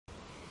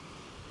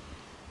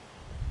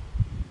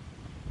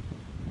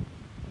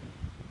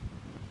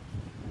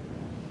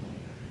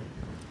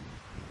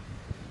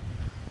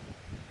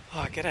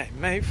G'day,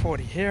 mate.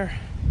 40 here.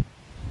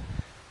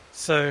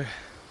 So,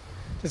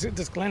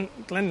 does Glenn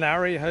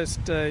Lowry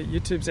host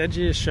YouTube's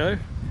Edgiest show?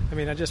 I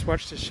mean, I just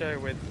watched his show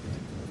with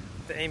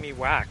the Amy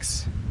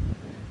Wax,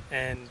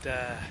 and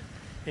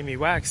Amy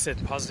Wax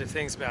said positive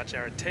things about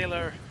Jared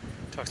Taylor.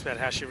 Talks about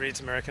how she reads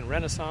American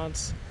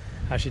Renaissance,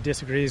 how she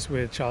disagrees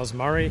with Charles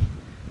Murray,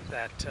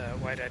 that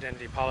white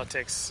identity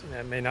politics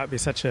may not be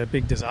such a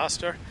big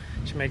disaster.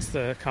 She makes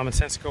the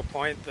commonsensical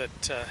point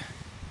that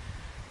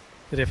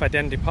if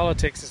identity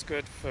politics is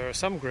good for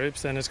some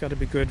groups, then it's got to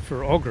be good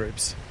for all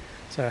groups.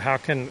 So how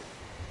can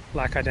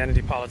black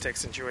identity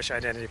politics and Jewish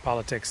identity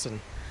politics and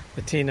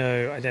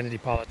Latino identity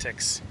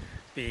politics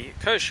be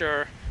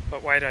kosher,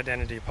 but white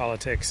identity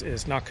politics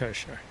is not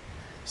kosher?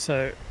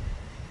 So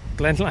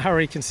Glenn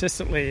Lowry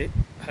consistently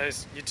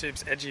hosts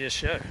YouTube's Edgiest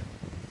show.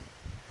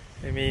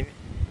 I mean,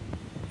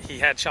 he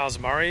had Charles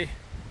Murray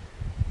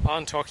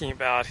on talking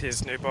about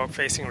his new book,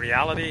 Facing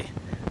Reality,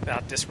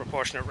 about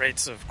disproportionate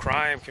rates of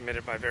crime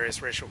committed by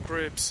various racial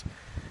groups,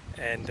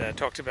 and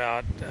talked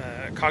about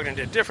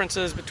cognitive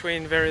differences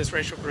between various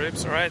racial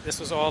groups. All right, this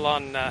was all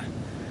on the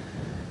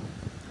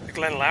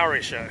Glenn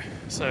Lowry show.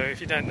 So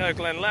if you don't know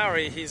Glenn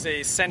Lowry, he's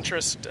a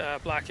centrist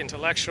black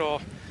intellectual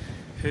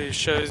who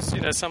shows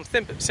some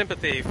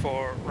sympathy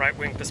for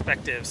right-wing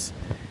perspectives,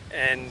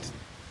 and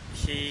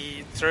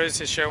he throws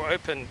his show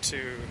open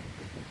to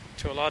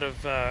a lot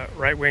of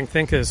right-wing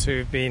thinkers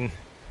who've been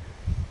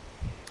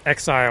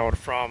exiled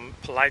from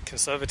polite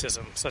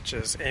conservatism, such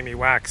as Amy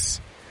Wax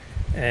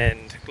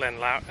and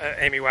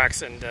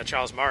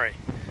Charles Murray.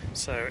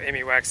 So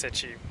Amy Wax said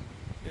she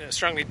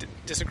strongly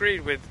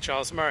disagreed with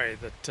Charles Murray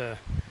that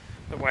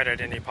the white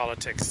identity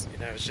politics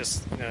is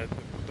just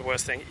the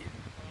worst thing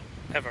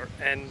ever.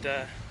 And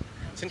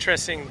it's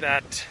interesting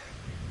that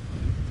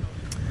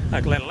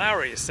Glenn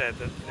Lowry said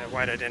that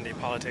white identity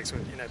politics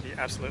would be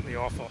absolutely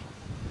awful,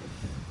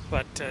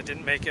 but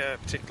didn't make a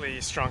particularly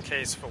strong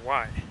case for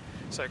why.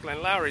 So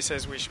Glenn Lowry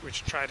says we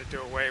should try to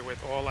do away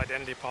with all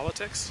identity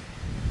politics,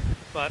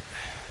 but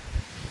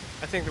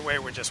I think the way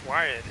we're just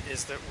wired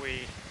is that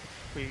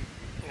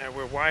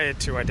we're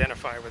wired to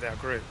identify with our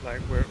group.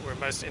 Like we're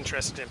most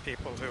interested in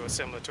people who are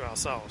similar to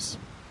ourselves.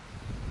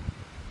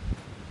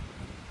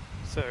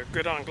 So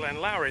good on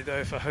Glenn Lowry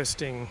though for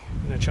hosting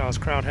Charles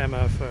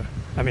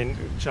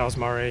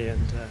Murray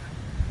and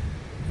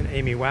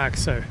Amy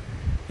Wax. So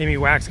Amy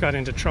Wax got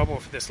into trouble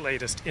for this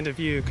latest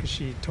interview because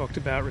she talked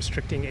about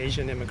restricting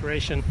Asian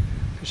immigration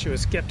because she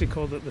was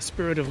skeptical that the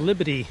spirit of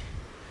liberty,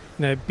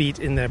 beat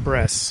in their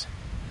breasts.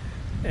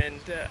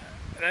 And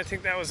I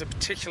think that was a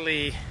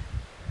particularly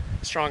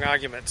strong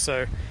argument.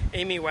 So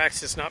Amy Wax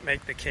does not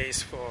make the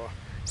case for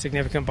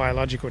significant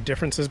biological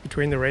differences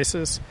between the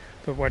races,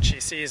 but what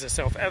she sees as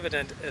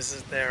self-evident is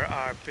that there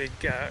are big,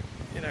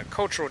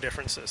 cultural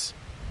differences.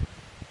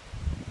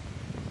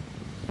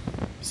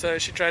 So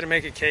she tried to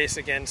make a case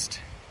against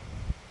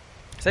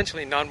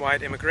essentially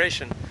non-white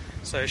immigration.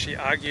 So she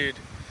argued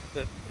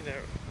that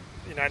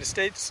the United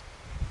States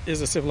is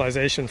a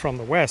civilization from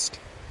the West,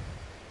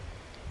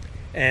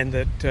 and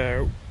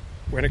that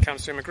when it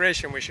comes to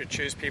immigration, we should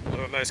choose people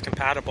who are most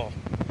compatible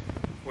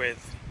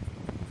with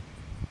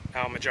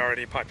our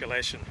majority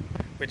population,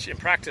 which in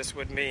practice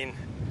would mean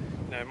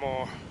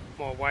more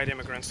white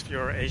immigrants,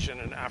 fewer Asian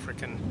and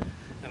African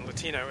and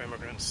Latino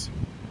immigrants.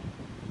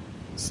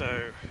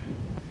 So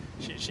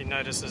she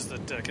notices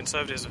that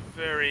conservatives are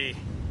very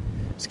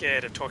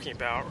scared of talking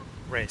about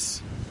race,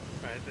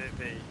 right?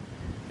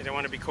 They don't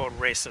want to be called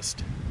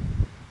racist.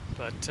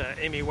 But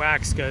Amy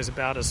Wax goes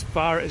about as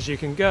far as you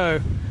can go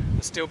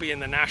and still be in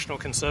the national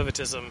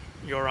conservatism,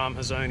 Yoram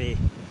Hazony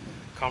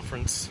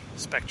conference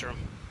spectrum.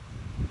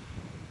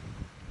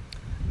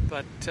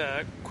 But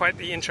quite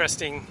the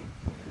interesting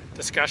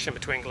discussion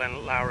between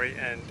Glenn Lowry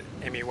and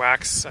Amy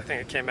Wax. I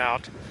think it came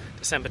out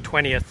December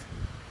 20th.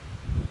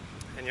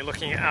 And you're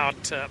looking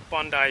out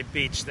Bondi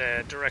Beach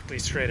there, directly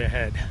straight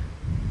ahead.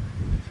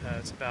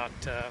 It's about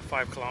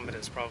 5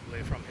 kilometers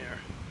probably from here.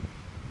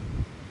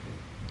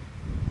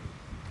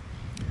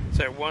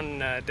 So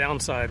one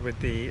downside with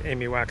the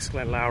Amy Wax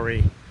Glenn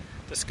Lowry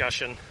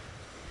discussion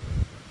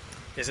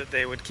is that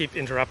they would keep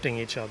interrupting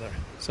each other.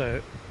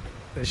 So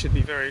they should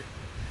be very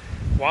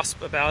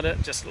WASP about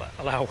it. Just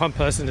allow one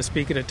person to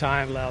speak at a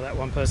time, allow that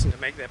one person to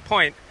make their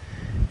point,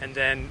 and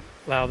then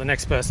allow the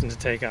next person to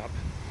take up.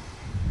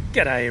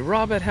 G'day,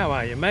 Robert. How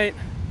are you, mate?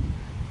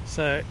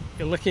 So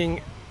you're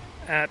looking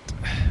at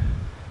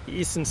the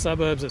eastern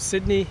suburbs of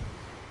Sydney.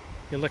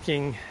 You're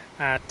looking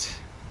at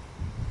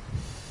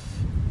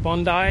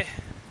Bondi,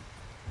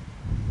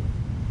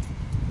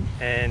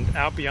 and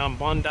out beyond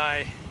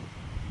Bondi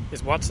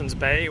is Watson's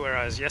Bay, where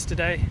I was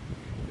yesterday,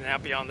 and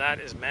out beyond that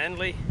is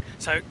Manly.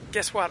 So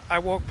guess what? I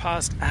walked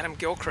past Adam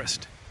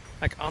Gilchrist,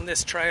 like on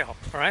this trail,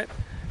 all right?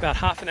 About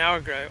half an hour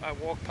ago, I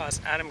walked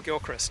past Adam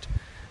Gilchrist,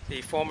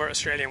 the former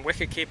Australian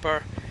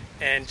wicketkeeper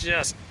and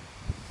just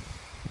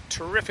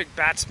terrific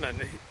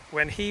batsman.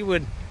 When he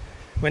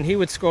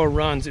would score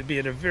runs, it'd be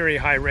at a very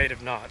high rate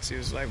of knots. He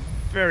was like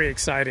very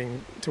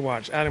exciting to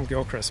watch. Adam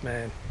Gilchrist,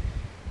 man,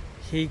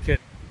 he could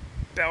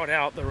belt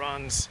out the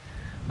runs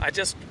I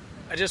just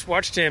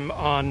watched him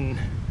on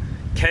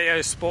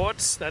KO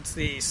Sports. That's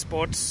the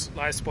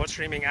live sports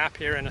streaming app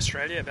here in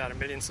Australia, about 1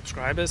 million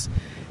subscribers.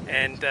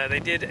 And they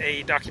did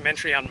a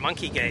documentary on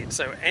Monkeygate.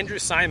 So Andrew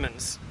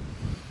Symonds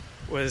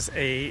was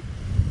a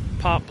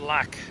part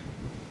black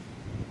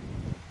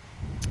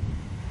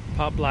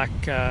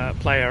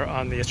player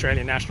on the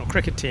Australian national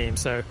cricket team.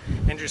 So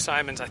Andrew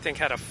Symonds, I think,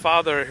 had a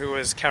father who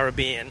was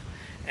Caribbean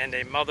and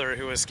a mother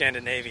who was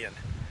Scandinavian.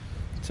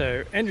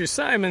 So Andrew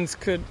Symonds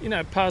could,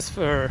 pass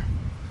for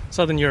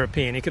Southern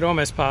European. He could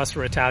almost pass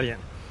for Italian.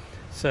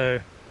 So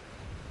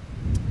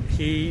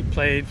he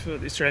played for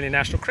the Australian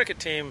national cricket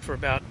team for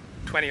about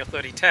 20 or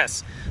 30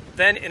 tests.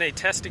 Then in a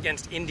test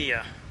against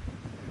India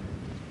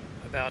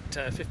about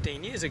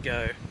 15 years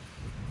ago,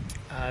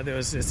 there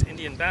was this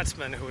Indian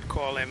batsman who would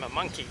call him a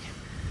monkey,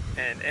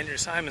 and Andrew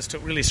Symonds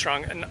took really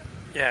strong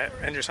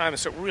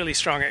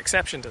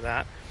exception to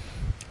that,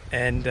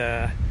 and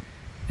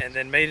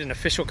then made an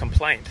official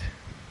complaint.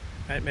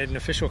 Right, made an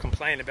official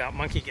complaint about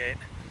Monkeygate,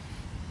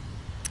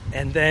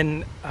 and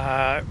then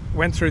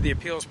went through the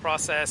appeals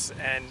process.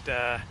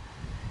 And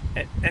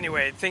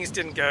anyway, things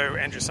didn't go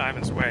Andrew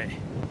Symonds' way.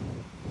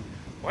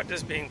 What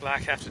does being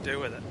black have to do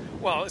with it?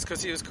 Well, it's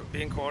because he was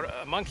being called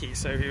a monkey,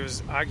 so he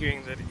was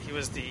arguing that he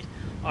was the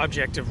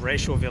object of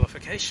racial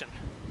vilification.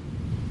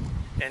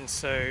 And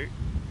so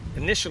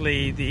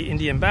initially the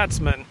Indian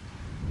batsman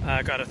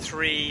got a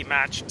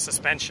 3-match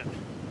suspension,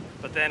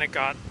 but then it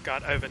got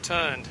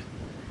overturned,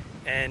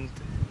 and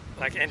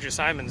like Andrew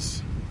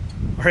Symonds,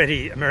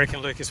 already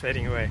American Lucas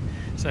fading away.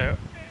 So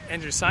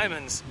Andrew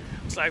Symonds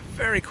was like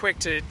very quick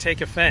to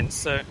take offense.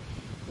 So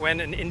when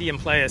an Indian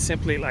player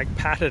simply like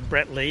patted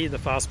Brett Lee, the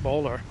fast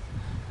bowler,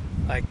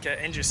 like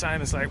Andrew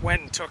Symonds like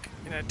went and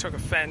took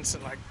offense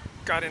and like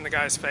got in the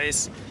guy's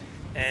face,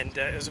 and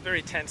it was a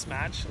very tense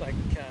match. Like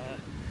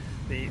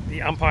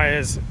the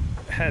umpires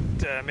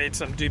had made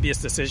some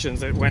dubious decisions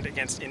that went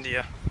against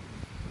India.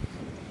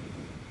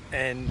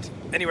 And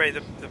anyway,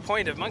 the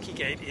point of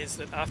Monkeygate is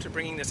that after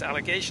bringing this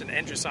allegation,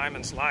 Andrew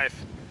Symonds'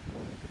 life,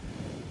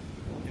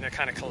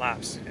 kind of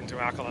collapsed into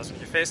alcoholism.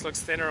 Your face looks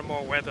thinner and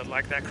more weathered,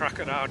 like that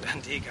Crocodile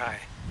Dundee guy.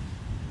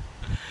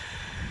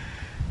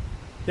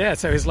 Yeah,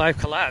 so his life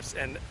collapsed,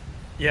 and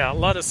a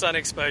lot of sun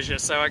exposure.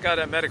 So I got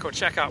a medical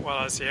checkup while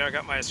I was here. I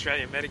got my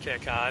Australian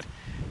Medicare card,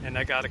 and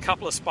I got a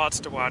couple of spots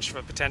to watch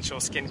for potential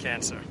skin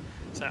cancer.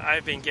 So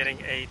I've been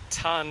getting a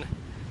ton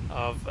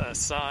of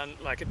sun,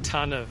 like a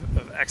ton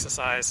of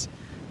exercise.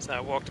 So I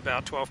walked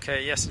about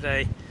 12k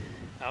yesterday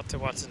out to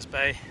Watson's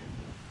Bay.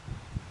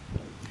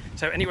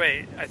 So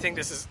anyway, I think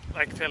this is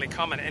like fairly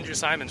common. Andrew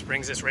Symonds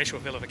brings this racial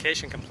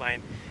vilification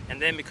complaint, and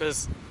then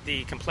because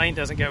the complaint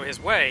doesn't go his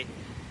way,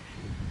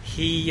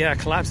 he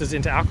collapses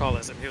into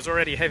alcoholism. He was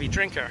already a heavy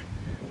drinker,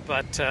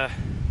 but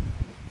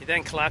he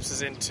then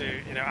collapses into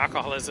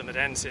alcoholism. It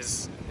ends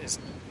his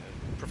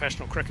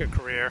professional cricket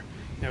career.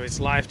 His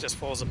life just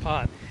falls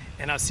apart.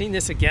 And I've seen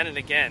this again and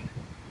again.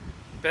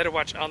 Better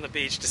watch On the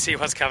Beach to see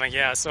what's coming.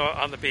 Yeah, I saw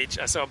On the Beach.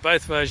 I saw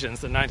both versions,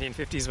 the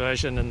 1950s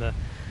version and the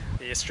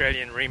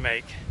Australian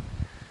remake.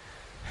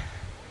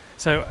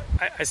 So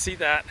I see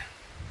that.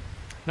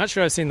 I'm not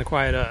sure I've seen The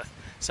Quiet Earth.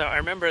 So I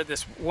remember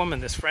this woman,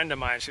 this friend of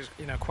mine, she was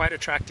quite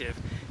attractive,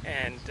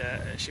 and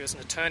she was an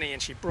attorney,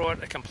 and she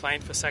brought a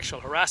complaint for sexual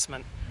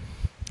harassment,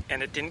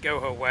 and it didn't go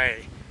her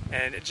way,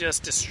 and it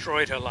just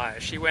destroyed her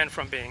life. She went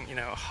from being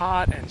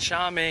hot and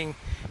charming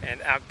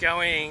and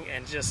outgoing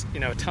and just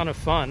a ton of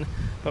fun,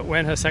 but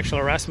when her sexual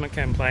harassment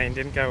complaint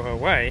didn't go her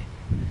way,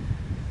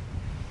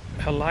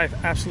 her life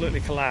absolutely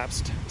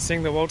collapsed.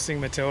 Sing the Waltzing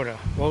Matilda.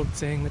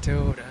 Waltzing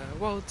Matilda,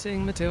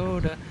 waltzing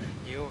Matilda,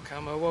 you'll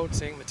come a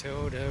waltzing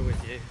Matilda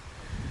with you.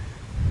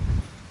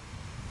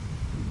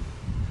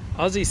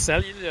 Aussie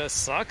cellular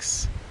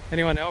sucks.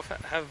 Anyone else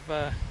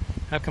have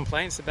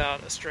complaints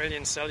about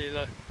Australian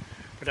cellular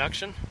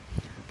production?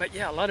 But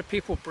yeah, a lot of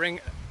people bring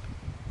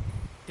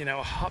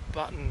a hot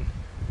button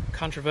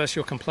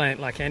controversial complaint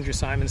like Andrew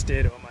Symonds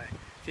did, or my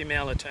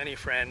female attorney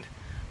friend,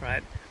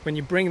 right? When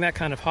you bring that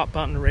kind of hot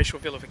button racial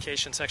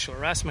vilification, sexual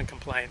harassment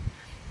complaint,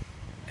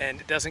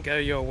 and it doesn't go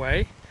your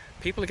way,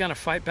 people are going to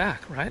fight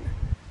back, right?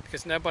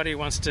 Because nobody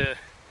wants to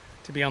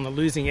be on the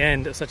losing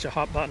end of such a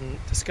hot button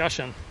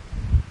discussion,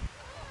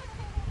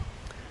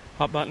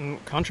 hot button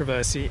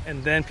controversy,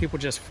 and then people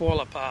just fall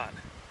apart.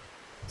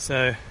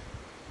 So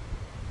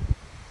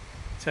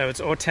it's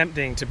all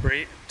tempting to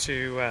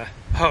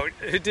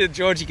who did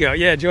Georgie Girl?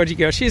 Yeah, Georgie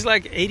Girl. She's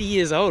like 80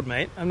 years old,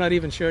 mate. I'm not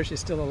even sure she's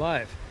still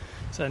alive.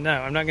 So no,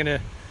 I'm not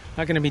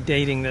gonna be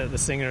dating the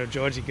singer of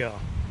Georgie Girl.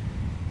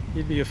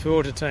 You'd be a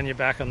fool to turn your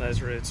back on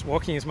those roots.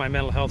 Walking is my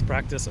mental health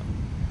practice.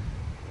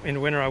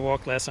 In winter I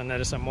walk less. I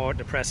notice I'm more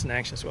depressed and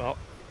anxious. Well,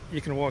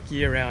 you can walk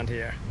year round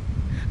here.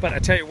 But I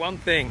tell you one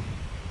thing,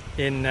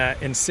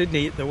 in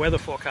Sydney, the weather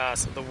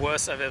forecast, the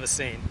worst I've ever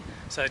seen.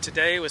 So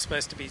today was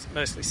supposed to be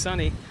mostly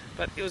sunny,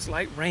 but it was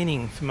like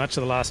raining for much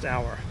of the last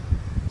hour.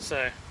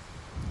 So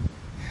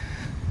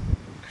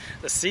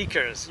the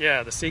Seekers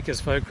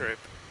folk group.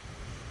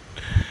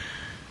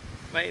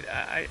 Mate,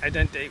 I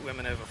don't date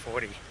women over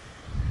 40.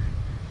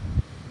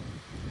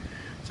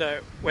 So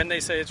when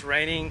they say it's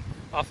raining,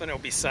 often it'll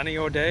be sunny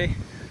all day,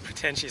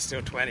 pretend she's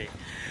still 20.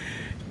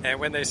 And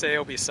when they say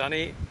it'll be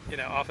sunny,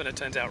 often it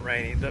turns out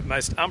rainy. The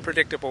most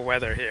unpredictable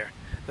weather here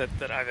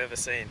that I've ever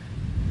seen.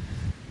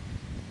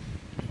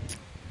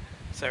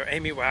 So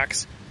Amy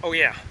Wax. Oh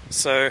yeah,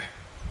 so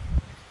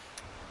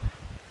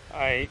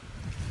I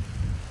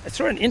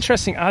saw an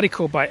interesting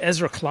article by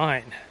Ezra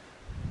Klein.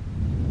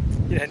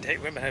 You don't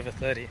date women over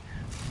 30.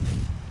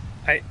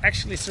 I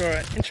actually saw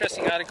an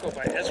interesting article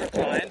by Ezra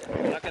Klein.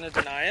 I'm not going to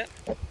deny it.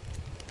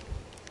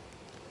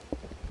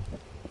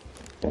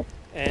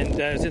 And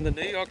it was in the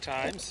New York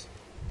Times.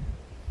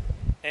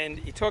 And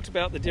he talked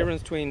about the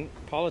difference between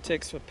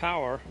politics for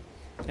power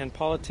and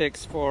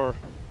politics for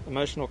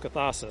emotional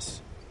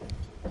catharsis.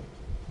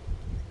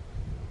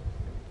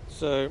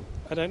 So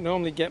I don't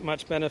normally get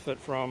much benefit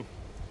from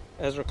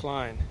Ezra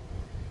Klein,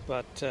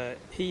 but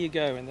here you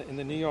go in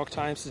the New York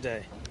Times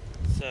today.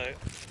 So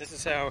this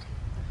is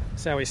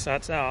how he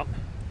starts out.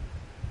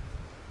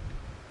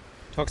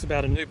 Talks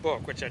about a new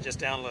book which I just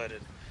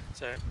downloaded.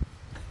 So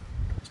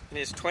in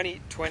his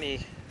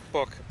 2020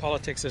 book,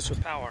 Politics is for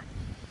Power,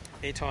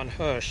 Eitan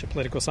Hersh, a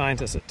political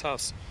scientist at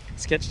Tufts,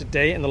 sketched a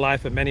day in the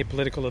life of many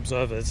political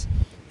observers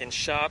in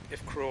sharp,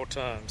 if cruel,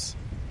 terms.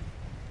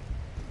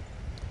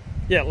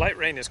 Yeah, light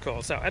rain is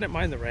cool, so I don't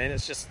mind the rain.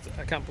 It's just,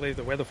 I can't believe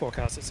the weather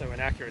forecast is so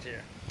inaccurate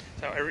here.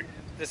 So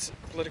this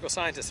political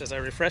scientist says, I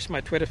refresh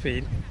my Twitter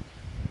feed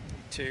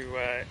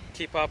to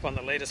keep up on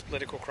the latest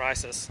political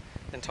crisis,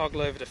 then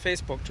toggle over to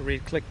Facebook to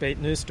read clickbait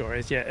news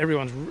stories. Yeah,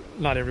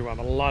 not everyone,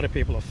 but a lot of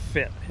people are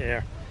fit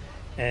here,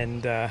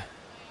 and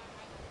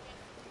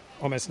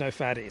almost no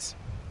fatties.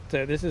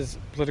 So this is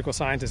political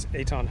scientist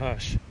Eitan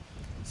Hersh.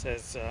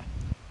 Says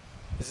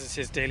this is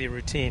his daily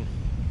routine.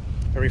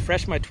 I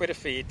refresh my Twitter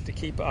feed to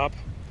keep up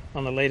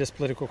on the latest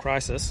political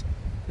crisis,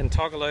 then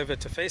toggle over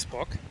to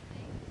Facebook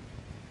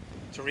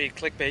to read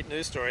clickbait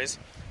news stories,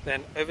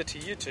 then over to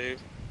YouTube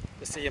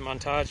to see a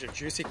montage of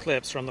juicy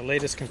clips from the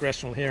latest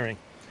congressional hearing.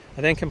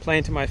 I then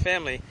complain to my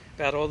family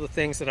about all the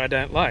things that I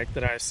don't like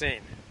that I've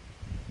seen.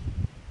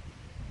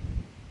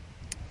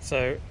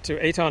 So to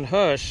Eitan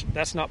Hersh,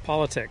 that's not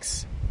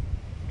politics.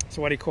 It's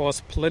what he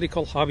calls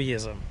political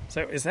hobbyism.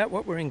 So is that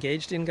what we're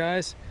engaged in,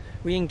 guys?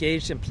 We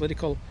engaged in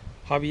political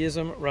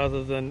hobbyism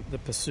rather than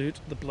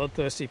the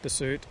bloodthirsty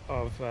pursuit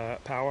of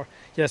power.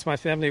 Yes, my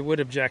family would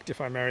object if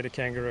I married a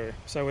kangaroo.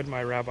 So would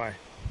my rabbi.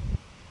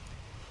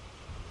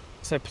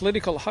 So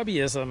political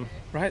hobbyism,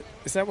 right?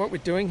 Is that what we're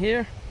doing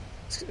here?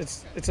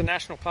 It's a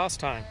national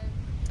pastime.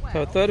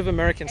 So a third of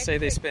Americans say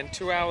they spend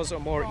 2 hours or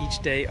more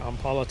each day on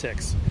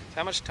politics. So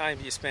how much time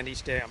do you spend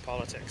each day on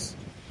politics?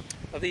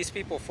 Of these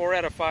people, 4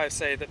 out of 5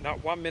 say that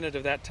not 1 minute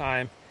of that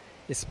time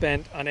is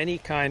spent on any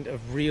kind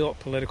of real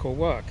political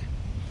work.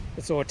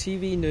 It's all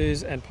TV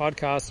news and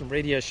podcasts and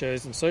radio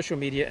shows and social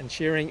media and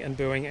cheering and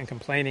booing and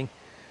complaining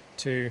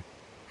to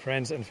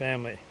friends and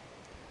family.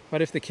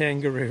 What if the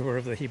kangaroo were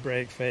of the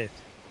Hebraic faith?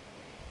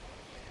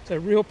 So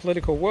real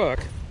political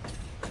work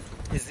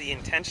is the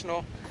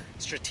intentional,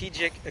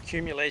 strategic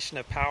accumulation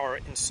of power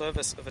in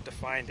service of a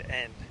defined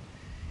end.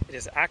 It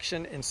is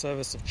action in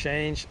service of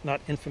change,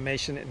 not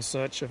information in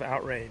search of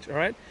outrage. All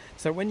right?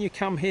 So when you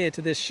come here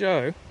to this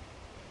show,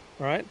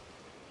 all right,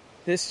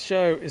 this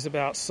show is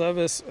about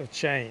service of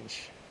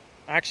change,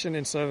 action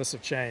in service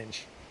of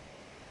change.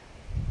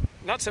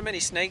 Not so many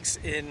snakes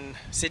in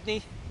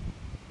Sydney,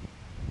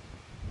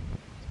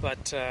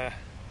 but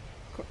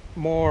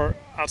more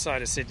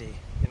outside of Sydney,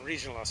 in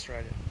regional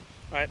Australia.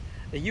 Right?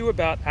 Are you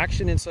about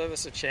action in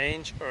service of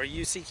change, or are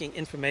you seeking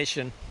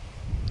information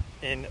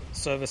in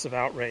service of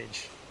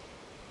outrage?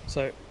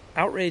 So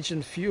outrage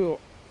and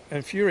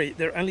fury,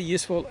 they're only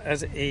useful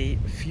as a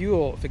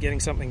fuel for getting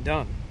something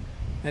done.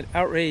 And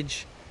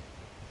outrage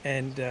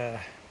and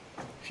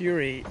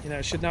fury,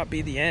 should not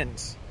be the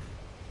ends.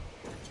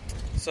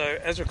 So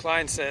Ezra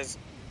Klein says,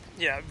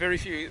 very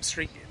few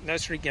no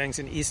street gangs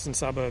in eastern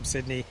suburbs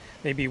Sydney,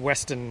 maybe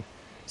western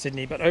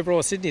Sydney, but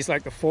overall Sydney is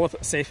like the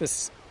 4th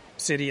safest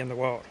city in the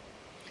world.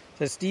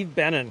 So Steve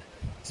Bannon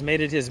has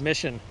made it his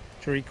mission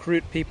to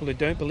recruit people who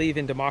don't believe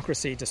in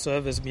democracy to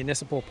serve as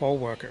municipal poll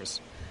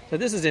workers. So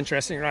this is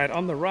interesting, right?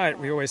 On the right,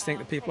 we always think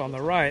that people on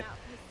the right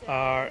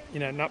are,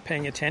 not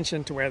paying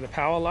attention to where the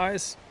power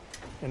lies,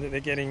 and that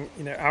they're getting,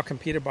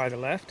 outcompeted by the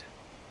left.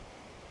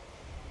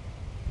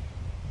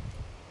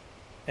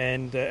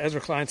 And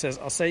Ezra Klein says,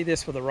 I'll say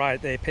this for the right,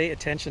 they pay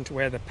attention to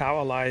where the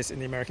power lies in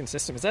the American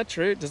system. Is that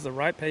true? Does the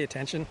right pay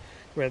attention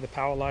to where the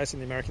power lies in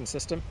the American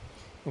system?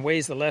 In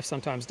ways the left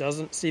sometimes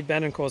doesn't. Steve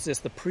Bannon calls this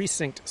the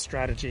precinct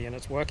strategy, and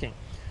it's working.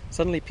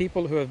 Suddenly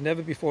people who have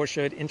never before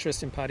showed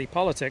interest in party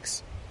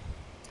politics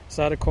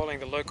started calling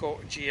the local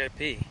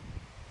GOP.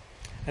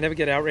 I never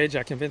get outraged.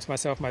 I convince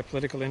myself my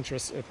political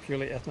interests are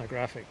purely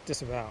ethnographic.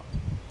 Disavow.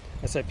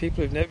 I say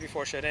people who've never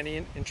before showed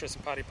any interest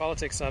in party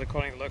politics started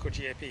calling the local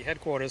GOP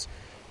headquarters,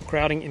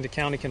 crowding into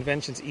county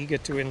conventions eager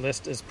to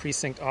enlist as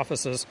precinct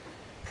officers,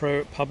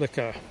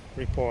 ProPublica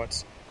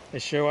reports. They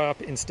show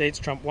up in states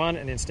Trump won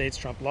and in states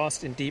Trump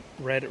lost, in deep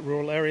red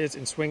rural areas,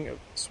 in swing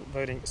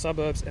voting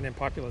suburbs, and in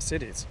popular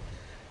cities.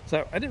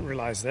 So I didn't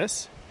realize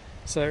this.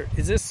 So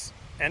is this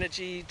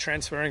energy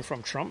transferring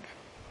from Trump?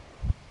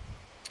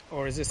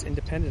 Or is this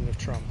independent of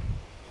Trump?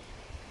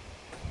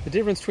 The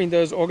difference between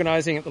those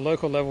organizing at the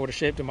local level to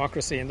shape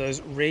democracy and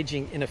those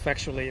raging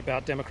ineffectually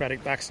about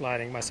democratic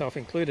backsliding, myself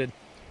included,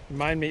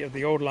 remind me of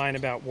the old line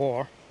about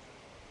war.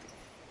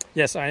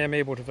 Yes, I am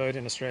able to vote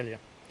in Australia.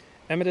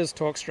 Amateurs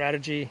talk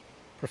strategy,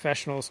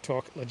 professionals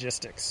talk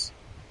logistics.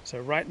 So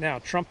right now,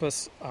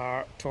 Trumpists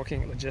are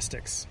talking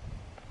logistics.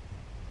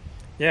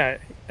 Yeah,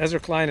 Ezra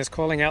Klein is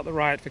calling out the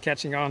right for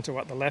catching on to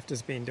what the left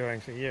has been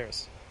doing for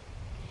years.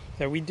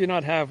 So we do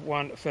not have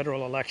one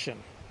federal election.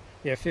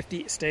 We have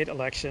 50 state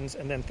elections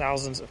and then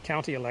thousands of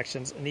county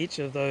elections, and each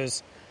of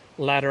those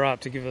ladder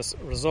up to give us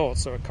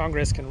results. So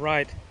Congress can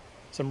write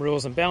some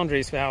rules and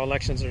boundaries for how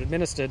elections are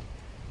administered.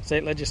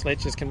 State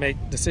legislatures can make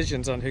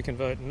decisions on who can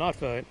vote and not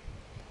vote.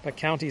 But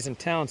counties and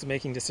towns are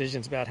making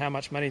decisions about how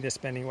much money they're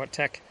spending, what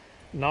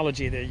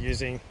technology they're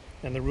using,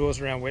 and the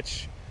rules around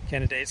which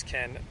candidates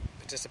can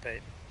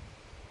participate.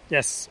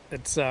 Yes,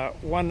 it's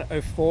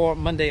 1:04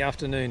 Monday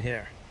afternoon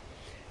here.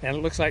 And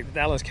it looks like the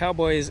Dallas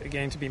Cowboys are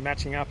going to be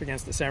matching up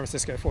against the San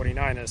Francisco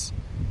 49ers.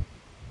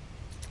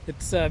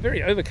 It's a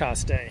very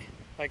overcast day.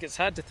 Like, it's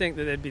hard to think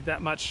that there'd be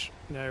that much,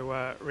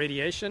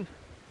 radiation.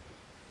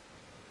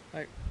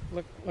 Like,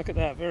 look at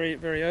that, very,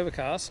 very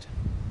overcast.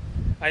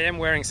 I am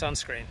wearing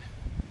sunscreen.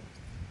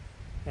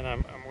 And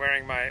I'm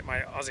wearing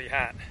my Aussie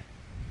hat.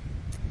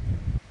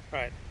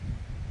 Right.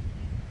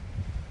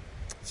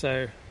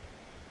 So,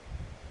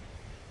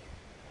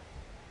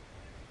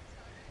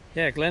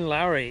 yeah, Glenn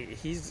Lowry. I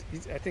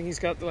think he's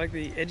got like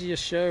the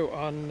edgiest show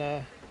on.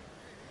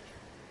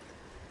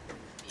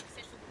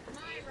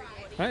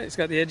 Right, he's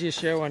got the edgiest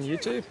show on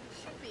YouTube.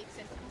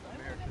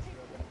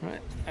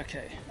 Right.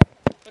 Okay.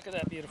 Look at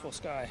that beautiful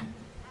sky.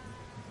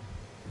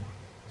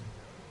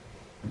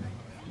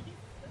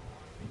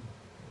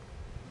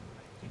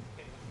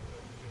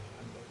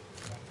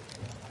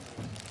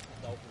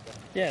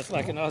 Yeah, it's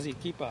like an Aussie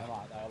keeper. They're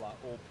like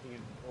all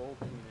peeing out of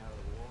the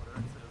water.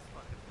 It's this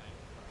fucking thing.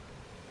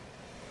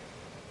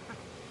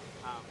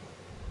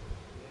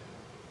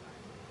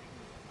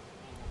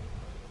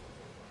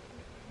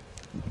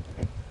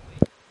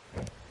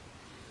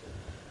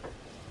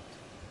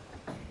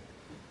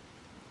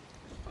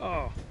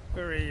 Oh,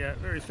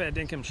 very fair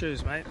dinkum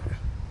shoes, mate.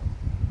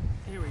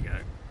 Here we go.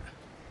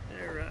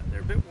 They're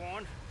a bit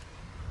worn,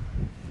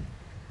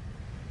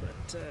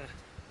 but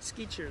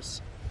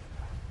Skechers,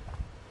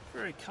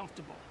 very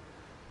comfortable.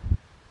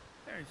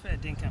 Very fair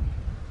dinkum.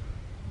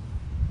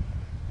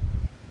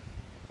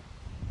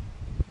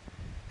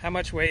 How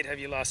much weight have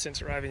you lost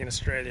since arriving in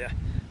Australia?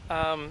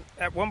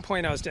 At one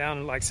point, I was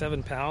down like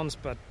 7 pounds,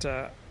 but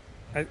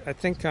I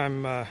think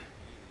I'm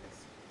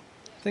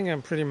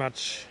pretty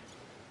much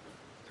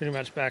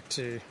back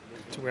to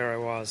where I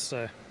was.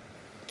 So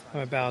I'm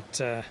about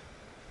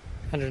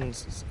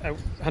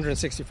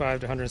 165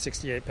 to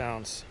 168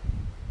 pounds.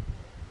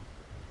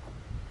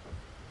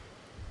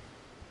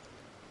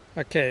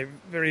 Okay,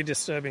 very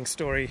disturbing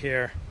story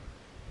here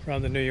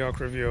from the New York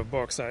Review of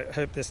Books. I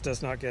hope this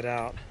does not get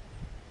out.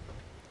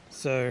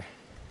 So,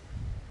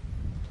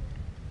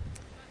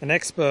 an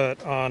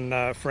expert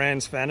on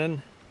Frantz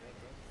Fanon,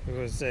 who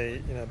was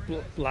a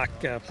black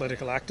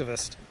political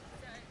activist.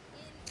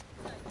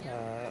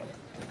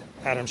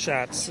 Adam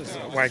Schatz is a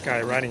white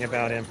guy writing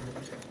about him,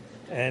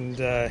 and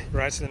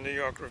writes in the New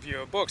York Review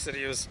of Books that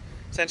he was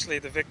essentially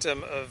the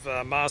victim of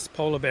masked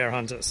polar bear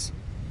hunters.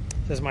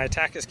 Says, my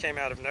attackers came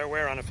out of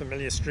nowhere on a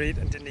familiar street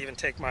and didn't even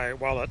take my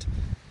wallet,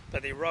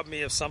 but they robbed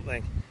me of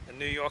something, a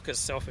New Yorker's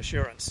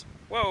self-assurance.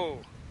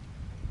 Whoa!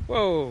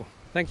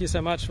 Thank you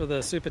so much for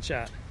the super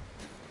chat.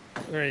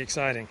 Very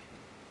exciting.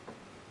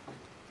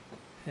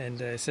 And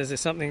it says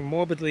there's something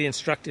morbidly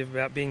instructive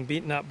about being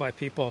beaten up by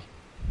people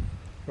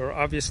who are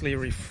obviously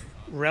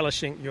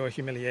relishing your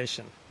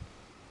humiliation.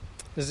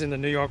 This is in the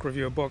New York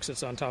Review of Books.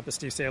 It's on top of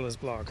Steve Saylor's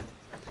blog.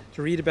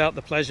 To read about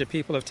the pleasure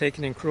people have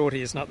taken in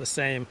cruelty is not the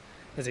same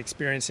as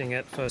experiencing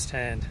it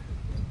firsthand.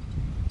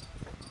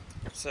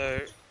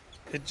 So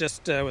it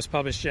just was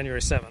published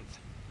January 7th.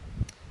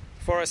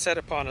 Before I set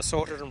upon,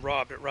 assaulted and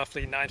robbed at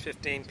roughly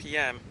 9:15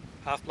 p.m.,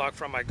 half block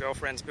from my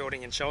girlfriend's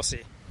building in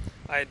Chelsea,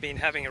 I had been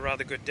having a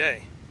rather good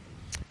day.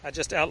 I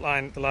just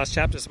outlined the last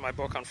chapters of my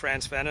book on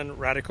Frantz Fanon,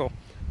 radical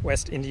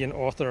West Indian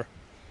author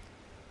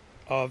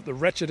of The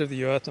Wretched of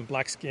the Earth and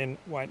Black Skin,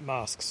 White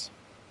Masks.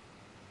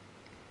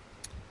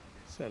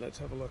 So let's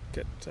have a look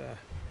at...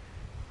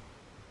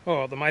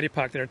 the Mighty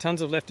Park. There are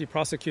tons of lefty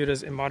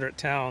prosecutors in moderate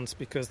towns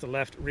because the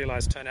left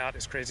realize turnout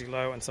is crazy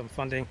low and some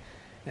funding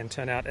and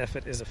turnout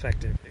effort is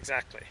effective.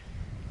 Exactly.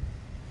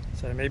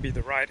 So maybe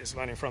the right is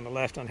learning from the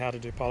left on how to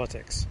do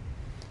politics.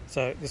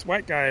 So this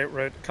white guy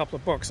wrote a couple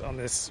of books on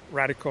this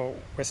radical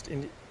West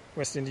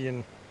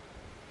Indian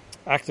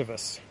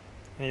activist.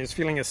 And he was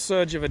feeling a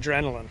surge of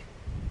adrenaline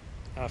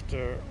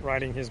after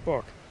writing his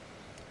book.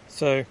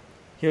 So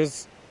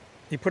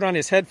he put on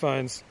his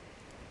headphones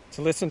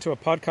to listen to a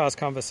podcast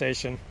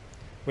conversation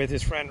with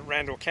his friend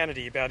Randall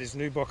Kennedy about his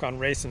new book on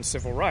race and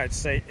civil rights,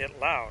 Say It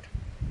Loud.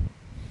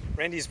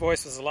 Randy's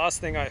voice was the last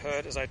thing I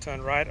heard as I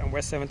turned right on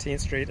West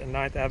 17th Street and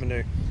 9th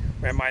Avenue,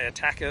 where my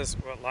attackers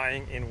were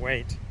lying in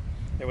wait.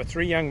 There were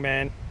 3 young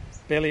men,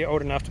 barely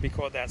old enough to be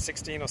called that,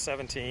 16 or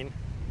 17,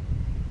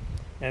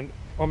 and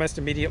almost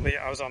immediately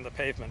I was on the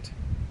pavement.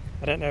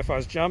 I don't know if I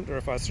was jumped or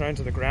if I was thrown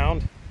to the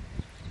ground.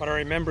 What I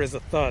remember is the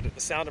thud,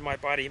 the sound of my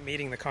body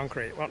meeting the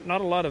concrete. Well,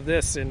 not a lot of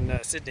this in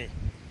Sydney.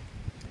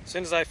 As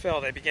soon as I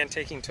fell, they began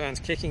taking turns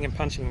kicking and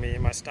punching me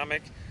in my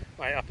stomach,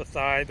 my upper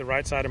thigh, the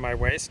right side of my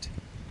waist.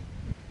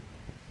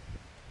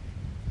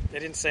 They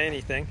didn't say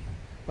anything.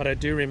 What I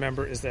do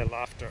remember is their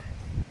laughter.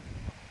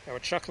 They were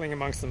chuckling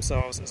amongst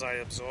themselves as I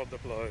absorbed the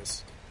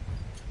blows.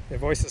 Their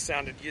voices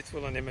sounded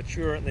youthful and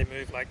immature, and they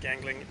moved like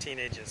gangling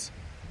teenagers.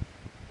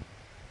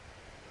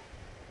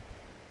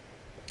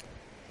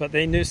 But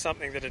they knew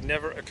something that had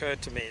never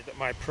occurred to me, that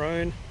my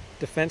prone,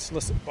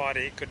 defenseless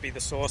body could be the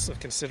source of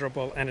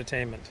considerable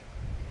entertainment.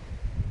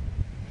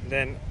 And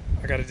then,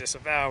 I got to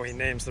disavow, he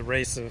names the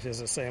race of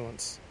his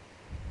assailants.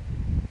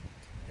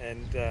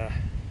 And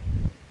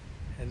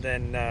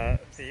then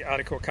the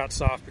article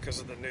cuts off because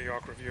of the New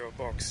York Review of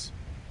Books.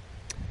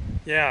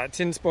 Yeah,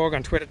 Tinsborg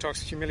on Twitter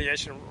talks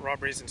humiliation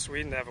robberies in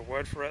Sweden. They have a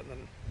word for it.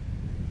 And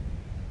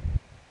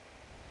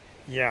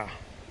yeah,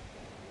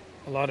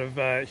 a lot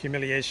of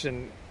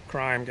humiliation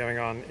crime going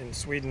on in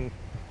Sweden,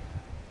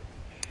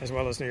 as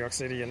well as New York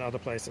City and other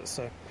places.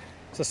 So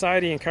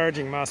society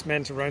encouraging masked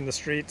men to roam the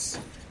streets.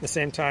 At the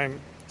same time,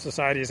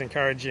 society is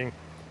encouraging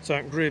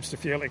certain groups to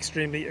feel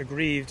extremely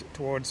aggrieved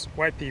towards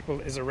white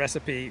people is a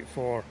recipe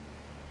for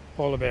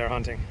polar bear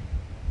hunting.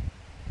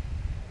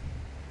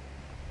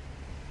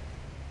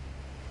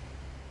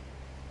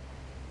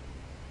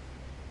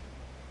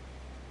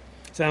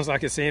 Sounds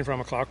like a scene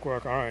from A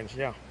Clockwork Orange,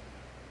 yeah.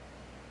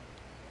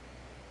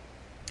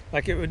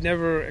 Like, it would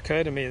never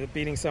occur to me that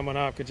beating someone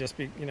up could just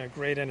be,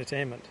 great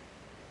entertainment.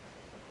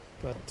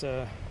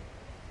 But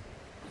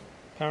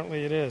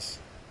apparently it is.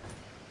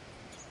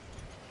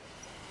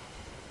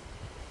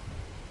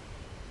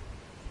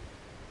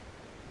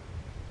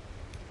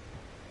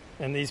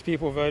 And these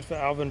people vote for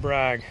Alvin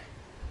Bragg,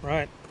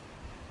 right?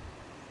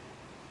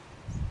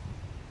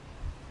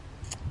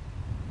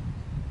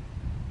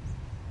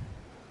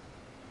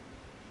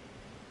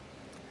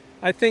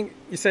 I think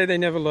you say they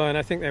never learn.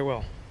 I think they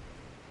will.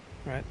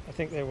 Right? I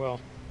think they will.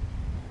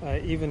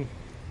 Even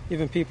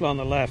people on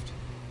the left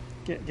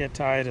get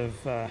tired of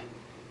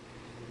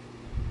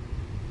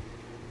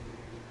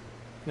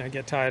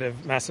get tired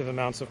of massive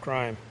amounts of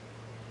crime.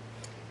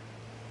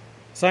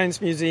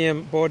 Science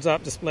Museum boards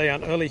up display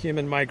on early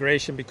human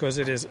migration because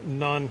it is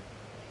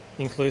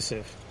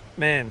non-inclusive.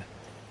 Man,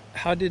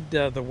 how did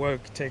the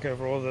woke take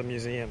over all the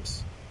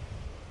museums?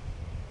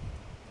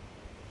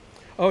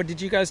 Oh,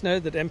 did you guys know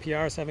that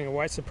NPR is having a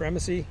white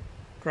supremacy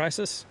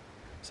crisis?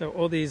 So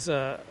all these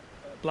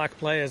black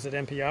players at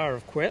NPR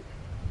have quit.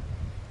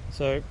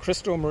 So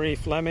Crystal Marie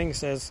Fleming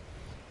says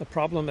the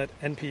problem at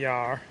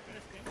NPR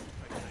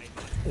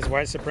is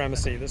white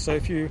supremacy. That so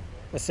few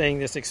are saying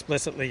this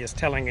explicitly is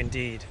telling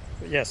indeed.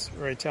 But yes,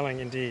 very telling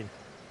indeed.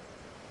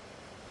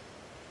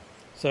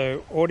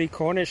 So Audie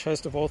Cornish,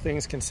 host of All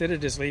Things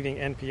Considered, is leaving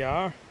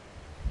NPR.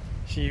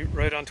 She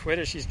wrote on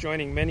Twitter she's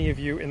joining many of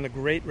you in the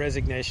Great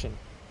Resignation.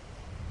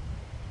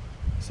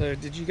 So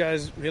did you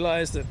guys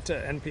realize that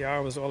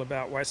NPR was all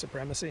about white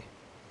supremacy?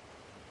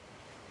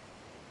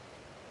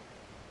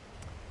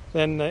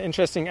 Then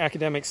interesting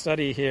academic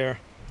study here.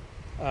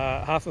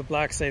 Half of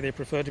blacks say they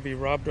prefer to be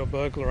robbed or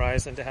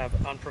burglarized than to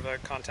have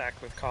unprovoked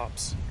contact with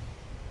cops.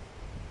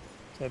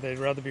 So they'd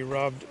rather be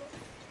robbed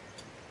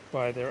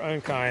by their own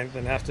kind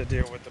than have to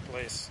deal with the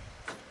police.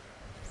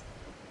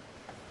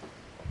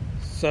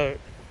 So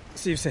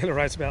Steve Saylor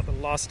writes about the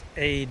lost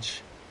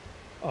age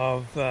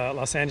of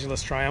Los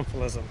Angeles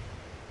triumphalism.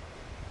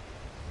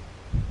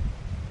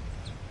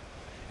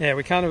 Yeah,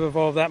 we can't have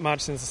evolved that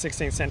much since the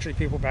 16th century.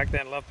 People back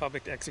then loved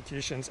public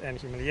executions and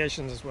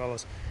humiliations as well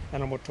as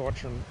animal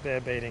torture and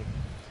bear baiting.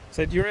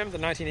 So do you remember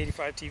the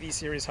 1985 TV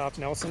series Half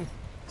Nelson?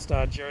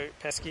 Starred Joe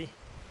Pesci,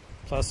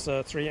 plus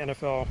 3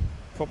 NFL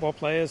football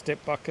players,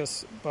 Dick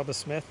Butkus, Bubba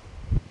Smith.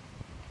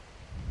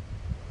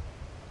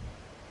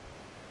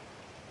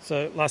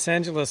 So Los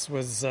Angeles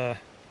was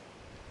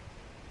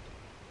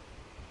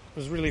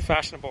really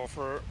fashionable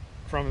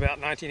from about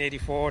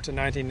 1984 to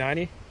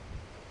 1990.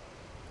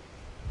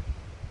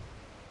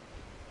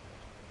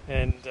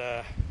 And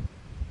the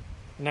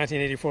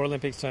 1984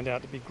 Olympics turned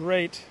out to be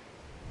great,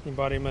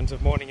 embodiment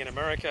of morning in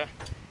America.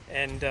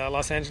 And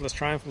Los Angeles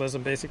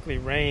triumphalism basically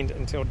reigned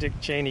until Dick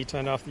Cheney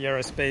turned off the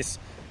aerospace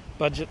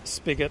budget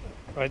spigot,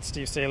 right,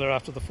 Steve Saylor,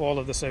 after the fall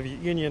of the Soviet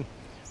Union,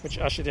 which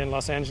ushered in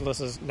Los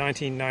Angeles'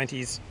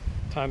 1990s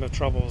time of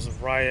troubles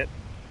of riot,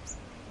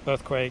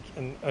 earthquake,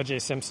 and O.J.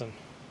 Simpson.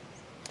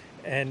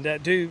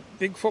 And do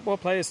big football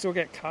players still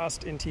get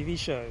cast in TV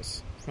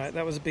shows? Right,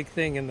 that was a big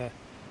thing in the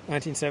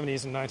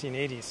 1970s and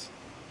 1980s.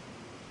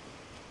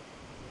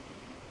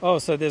 Oh,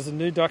 so there's a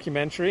new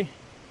documentary,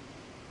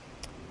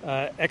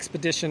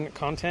 Expedition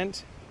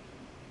Content,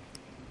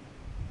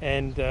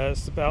 and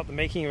it's about the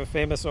making of a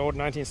famous old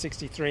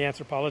 1963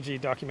 anthropology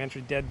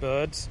documentary, Dead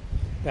Birds.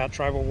 about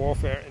tribal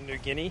warfare in New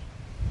Guinea.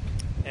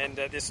 And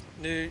this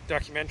new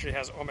documentary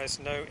has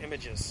almost no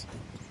images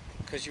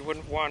because you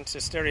wouldn't want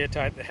to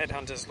stereotype the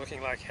headhunters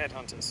looking like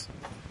headhunters.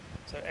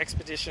 So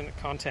expedition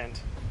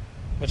content,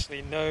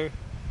 virtually no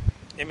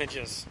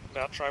images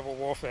about tribal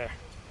warfare.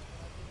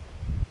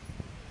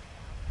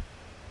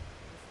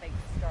 Speak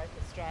to Stroke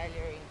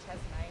Australia in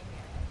Tasmania.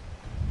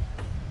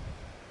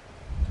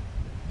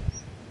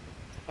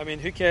 I mean,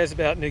 who cares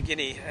about New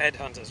Guinea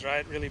headhunters,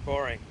 right? Really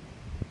boring.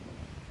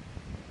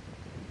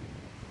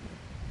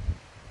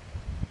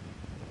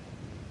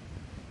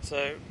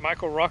 So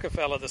Michael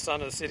Rockefeller, the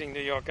son of the sitting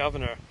New York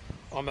governor,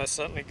 almost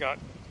certainly got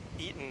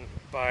eaten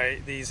by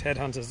these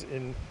headhunters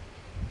in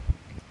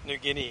New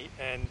Guinea,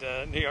 and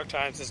New York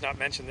Times does not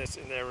mention this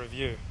in their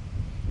review.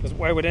 Because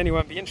why would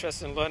anyone be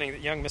interested in learning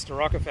that young Mr.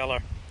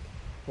 Rockefeller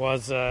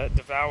was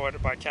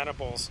devoured by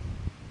cannibals?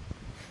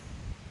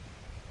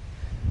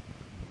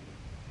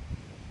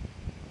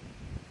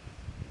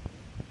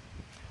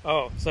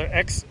 Oh, so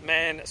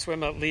ex-man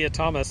swimmer Leah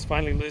Thomas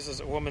finally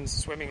loses a women's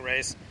swimming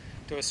race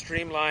to a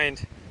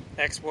streamlined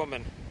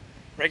ex-woman.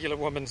 Regular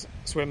women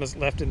swimmers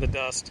left in the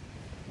dust.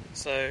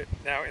 So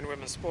now in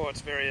women's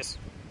sports, various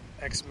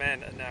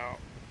ex-men are now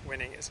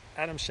winning. Is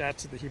Adam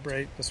Schatz of the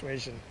Hebraic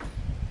Persuasion?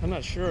 I'm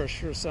not sure.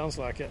 Sure sounds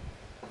like it.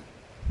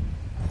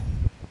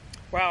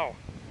 Wow.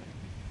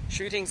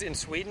 Shootings in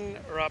Sweden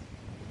are up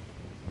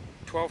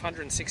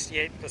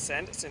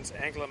 1,268% since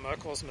Angela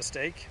Merkel's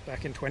mistake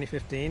back in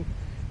 2015.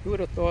 Who would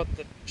have thought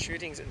that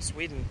shootings in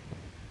Sweden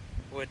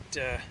would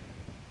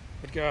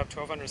go up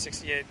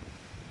 1,268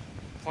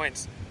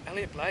 points?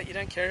 Elliot Blight, you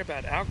don't care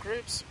about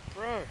out-groups?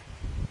 Bro.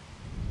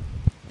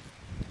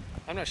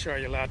 I'm not sure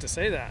you're allowed to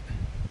say that.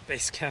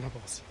 Base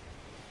cannibals.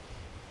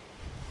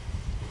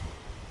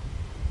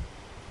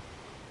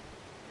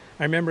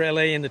 I remember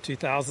LA in the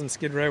 2000s.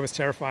 Skid Row was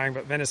terrifying,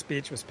 but Venice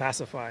Beach was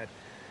pacified.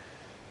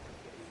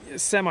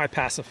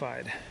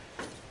 Semi-pacified.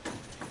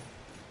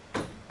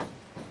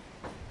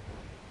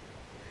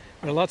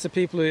 There are lots of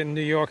people in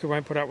New York who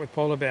won't put up with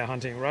polar bear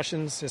hunting.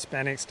 Russians,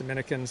 Hispanics,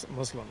 Dominicans,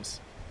 Muslims.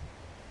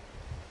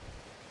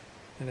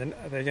 And then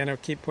they're going to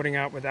keep putting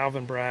up with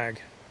Alvin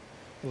Bragg,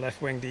 the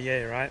left-wing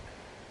DA, right?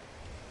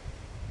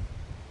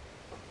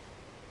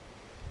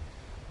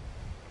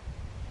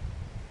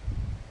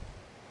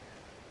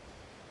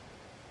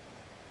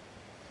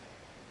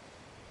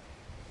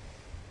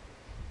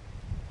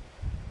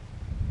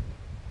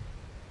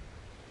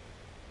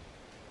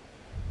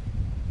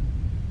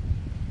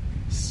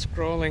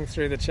 Scrolling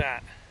through the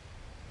chat.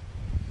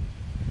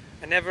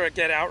 I never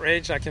get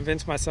outraged. I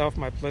convince myself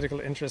my political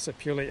interests are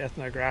purely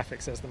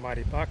ethnographic, says the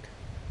Mighty Buck.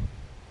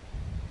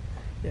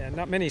 Yeah,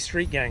 not many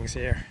street gangs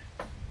here.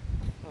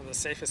 One of the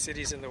safest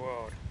cities in the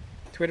world.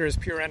 Twitter is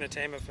pure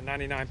entertainment for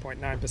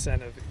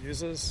 99.9% of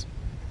users.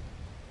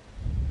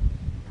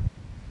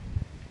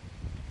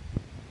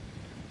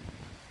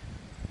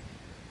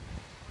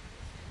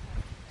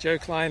 Joe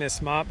Klein is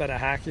smart, but a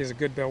hack. He's a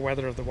good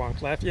bellwether of the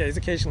wonk left. Yeah, he's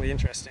occasionally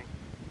interesting.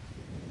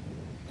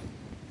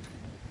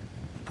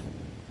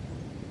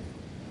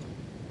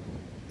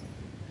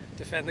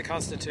 Defend the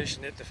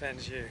Constitution, it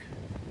defends you.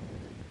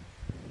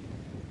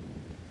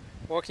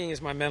 Walking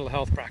is my mental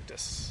health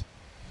practice.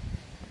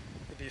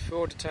 If you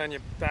feel to turn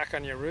your back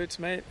on your roots,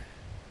 mate,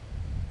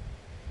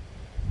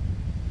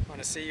 I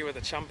want to see you with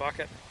a chum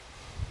bucket.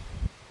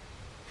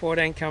 Ford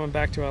ain't coming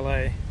back to LA.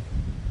 I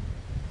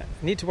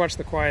need to watch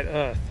The Quiet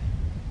Earth.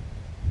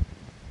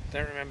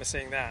 Don't remember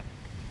seeing that.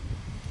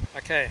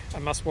 Okay, I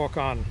must walk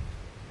on.